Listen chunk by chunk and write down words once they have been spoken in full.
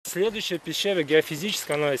Следующая пещера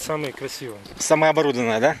геофизическая, она самая красивая. Самая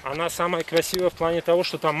оборудованная, да? Она самая красивая в плане того,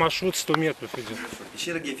 что там маршрут 100 метров идет.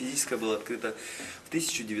 Пещера Геофизическая была открыта в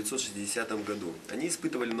 1960 году. Они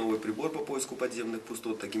испытывали новый прибор по поиску подземных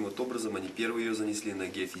пустот. Таким вот образом они первые ее занесли на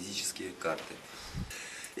геофизические карты.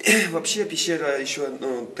 Вообще пещера еще,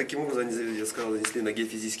 таким образом, я сказал, занесли на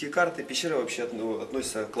геофизические карты. Пещера вообще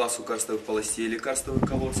относится к классу карстовых полостей или карстовых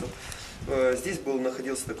колодцев. Здесь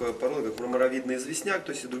находился такая порода, как мраморовидный известняк,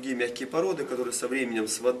 то есть и другие мягкие породы, которые со временем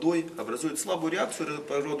с водой образуют слабую реакцию,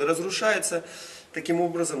 порода разрушается. Таким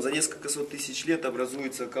образом, за несколько сот тысяч лет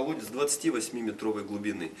образуется колодец 28-метровой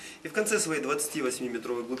глубины. И в конце своей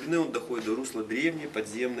 28-метровой глубины он доходит до русла древней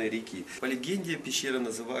подземной реки. По легенде, пещера,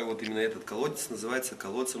 вот именно этот колодец, называется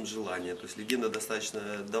колодцем желания. То есть легенда достаточно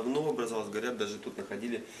давно образовалась, говорят, даже тут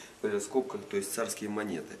находили в скобках, то есть царские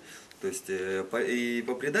монеты. То есть, и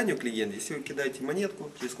по преданию к легенде, если вы кидаете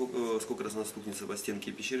монетку, через сколько раз она стукнется по стенке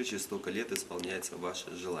пещеры, через столько лет исполняется ваше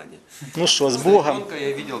желание. Ну что, с Богом. Ребенка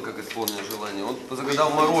я видел, как исполнил желание. Он загадал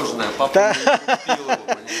мороженое, папа не купил его,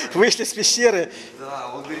 понимаете? Вышли с пещеры.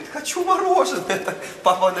 Да, он говорит, хочу мороженое.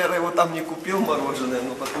 Папа, наверное, его там не купил мороженое,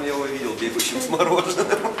 но потом я его видел бегущим с мороженым.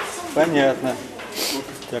 Понятно.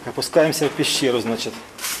 Так, опускаемся в пещеру, значит.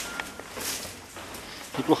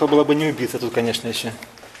 Неплохо было бы не убиться тут, конечно, еще.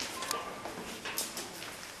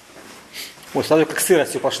 Ой, сразу как сыро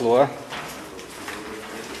все пошло, а.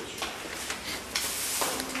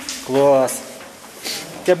 Класс.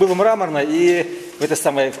 Я был в мраморной и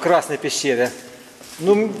в красной пещере.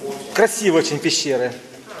 Ну, красиво очень пещеры.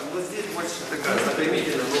 Вот здесь больше такая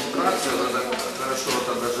заприметина, но красная, она хорошо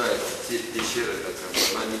отображает все пещеры.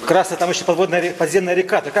 Красная, там еще подземная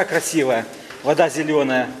река, такая красивая. Вода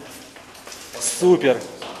зеленая. Супер.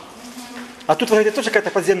 А тут, вроде, тоже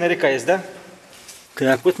какая-то подземная река есть, да?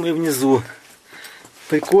 Так, вот мы внизу.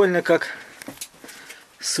 Прикольно как.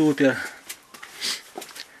 Супер.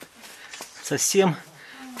 Совсем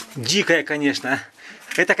дикая, конечно.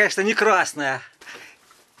 Это, конечно, не красная.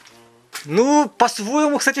 Ну,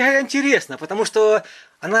 по-своему, кстати говоря, интересно, потому что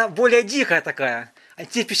она более дикая такая. А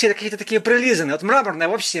те пещеры какие-то такие прилизанные. Вот мраморная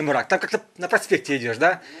вообще мрак. Там как-то на проспекте идешь,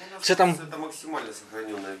 да? Ну, все там... Это максимально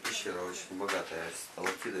сохраненная пещера, очень богатая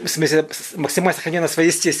сталактитами. В смысле, максимально сохранена своей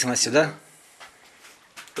естественностью, да?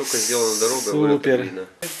 Только сделана дорога. Супер.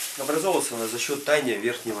 Образовался она за счет таяния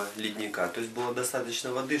верхнего ледника. То есть было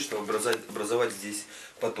достаточно воды, чтобы образовать здесь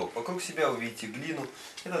поток. Вокруг себя вы видите глину.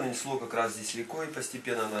 Это нанесло как раз здесь рекой.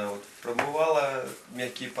 Постепенно она промывала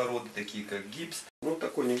мягкие породы, такие как гипс. Ну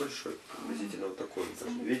такой небольшой, приблизительно вот такой.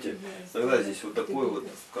 Видите, иногда здесь вот такой вот,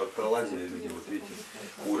 как пролазили люди, вот видите,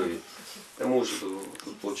 уровень. К тому же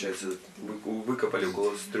тут получается выкопали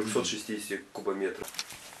около 360 кубометров.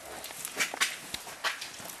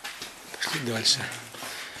 Пошли дальше.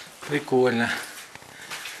 Прикольно.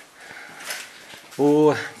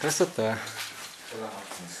 О, красота.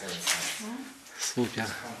 Супер.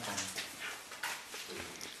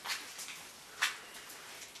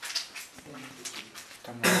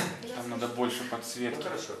 Там надо больше подсветки. Ну,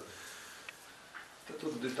 хорошо. Да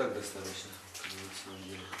тут и так достаточно. На самом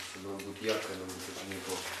деле. Если она будет яркая, она будет очень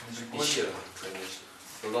неплохо. Пещера, конечно.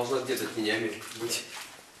 Но должна где-то тенями быть.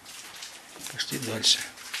 Пошли дальше.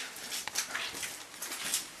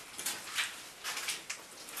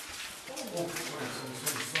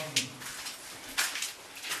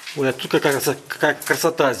 Ой, а тут какая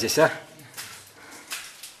красота здесь, а?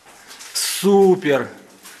 Супер!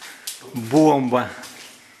 Бомба!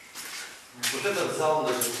 Вот этот зал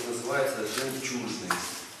даже называется жемчужный.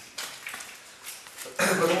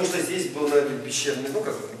 Потому что здесь был, наверное, пещерный,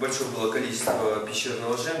 как большое было количество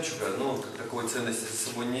пещерного жемчуга, но такой ценности за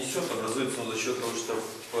собой не несет, образуется он за счет того,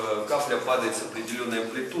 что капля падает с определенной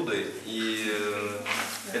амплитудой, и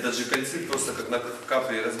этот же кальцит просто как на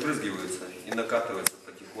капле разбрызгивается и накатывается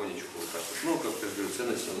потихонечку. Вот так вот. Ну, как я говорю,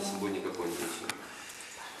 ценности он за собой никакой не несет.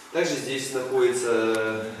 Также здесь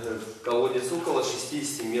находится колодец около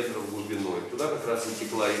 60 метров глубиной. Туда как раз и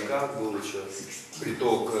текла река, был еще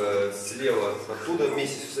приток слева. Оттуда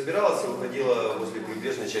вместе все собиралось и выходило возле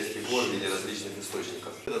прибрежной части гор в виде различных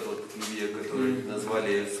источников. Этот вот левее, который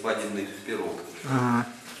назвали свадебный пирог.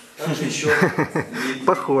 Также еще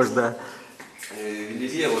похож, да.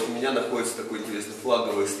 левее вот у меня находится такой интересный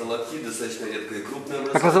флаговый сталактит, достаточно редкое и крупное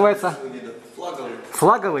образование. Как называется? Флаговый.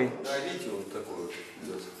 Флаговый? Да, видите, вот такой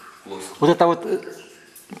вот. Вот это вот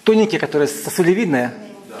тоненькие, которые сосулевидные?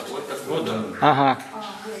 Да, вот такой, вот, да. Ага.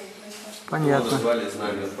 Понятно. Его назвали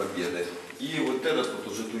Знамя Победы. И вот этот вот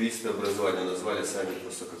уже туристы образования назвали сами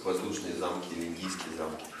просто как воздушные замки или индийские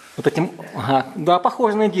замки. Вот этим, ага, да,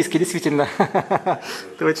 похоже на индийские, действительно.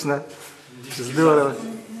 Точно. Здорово.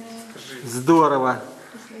 Здорово.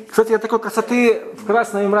 Кстати, я такой красоты в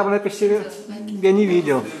красной мраморной пещере я не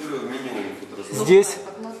видел. Здесь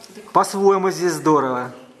по-своему здесь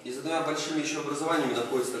здорово. И за двумя большими еще образованиями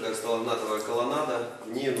находится такая сталактитовая колоннада.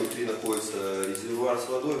 В ней внутри находится резервуар с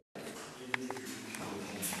водой.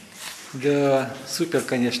 Да, супер,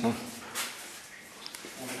 конечно.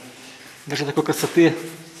 Даже такой красоты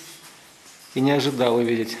и не ожидал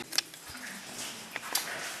увидеть.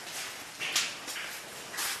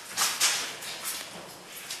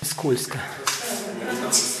 Скользко.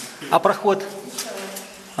 А проход?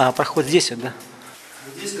 А, проход здесь вот, да?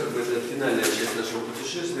 Здесь как бы это финальная часть нашего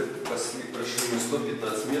путешествия. Прошли мы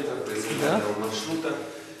 115 метров до изначального маршрута.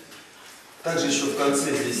 Также еще в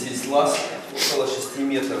конце здесь есть лаз, около 6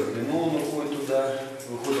 метров в длину он уходит туда.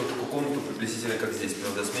 Выходит в такую комнату приблизительно как здесь,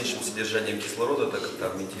 правда, с меньшим содержанием кислорода, так как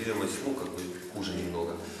там вентилируемость, ну, как бы хуже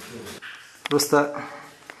немного. Просто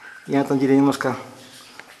я на этом деле немножко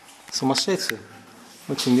сумасшедший.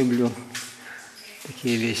 Очень люблю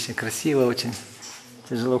такие вещи. Красиво очень.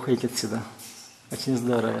 Тяжело уходить отсюда. Очень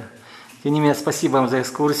здорово. Тем не менее, спасибо вам за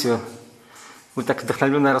экскурсию. Вы так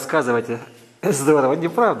вдохновленно рассказываете. Здорово, не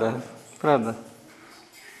правда? Правда?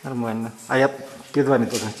 Нормально. А я перед вами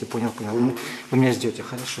тоже, понял. Вы меня ждете.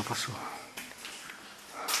 Хорошо, пошел.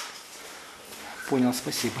 Понял,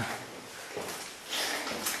 спасибо.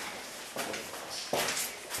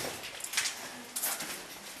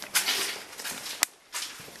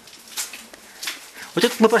 Вот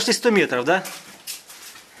это мы прошли 100 метров, да?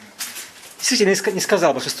 Действительно, не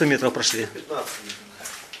сказал бы, что 100 метров прошли. 15.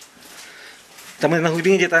 Там мы на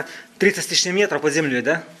глубине где-то 30 с лишним метров под землей,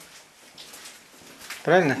 да?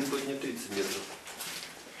 Правильно? Ну, тут не 30 метров.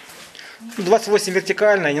 28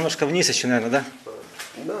 вертикально и немножко вниз еще, наверное, да?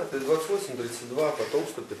 Да, 28, 32, потом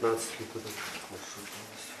 115 метров.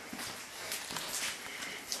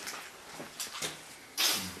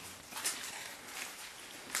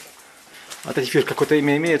 Вот эти фигурки какое-то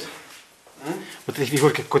имя имеют? Вот эти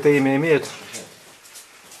фигурки какое-то имя имеют?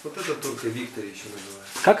 Вот это только Виктор еще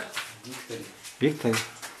называется. Как? Виктор. Виктор.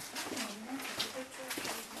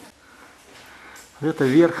 Вот это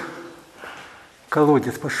вверх.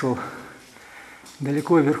 Колодец пошел.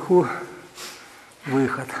 Далеко вверху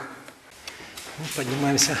выход. Мы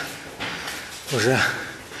поднимаемся уже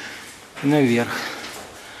наверх.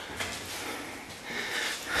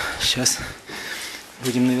 Сейчас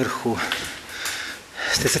будем наверху.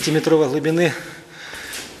 С 30-метровой глубины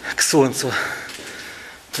к солнцу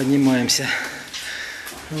поднимаемся.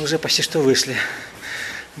 Мы уже почти что вышли.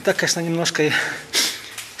 Так, конечно, немножко и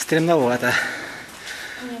стремновато.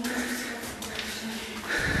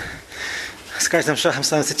 С каждым шагом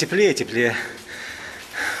становится теплее и теплее.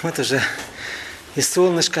 Вот уже и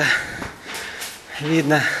солнышко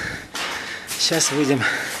видно. Сейчас выйдем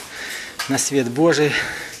на свет Божий.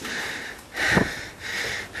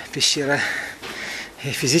 Пещера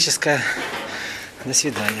Геофизическая. До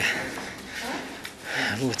свидания.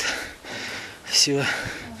 Вот. Все.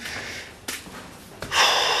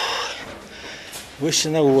 Вышли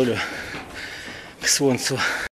на волю. К солнцу.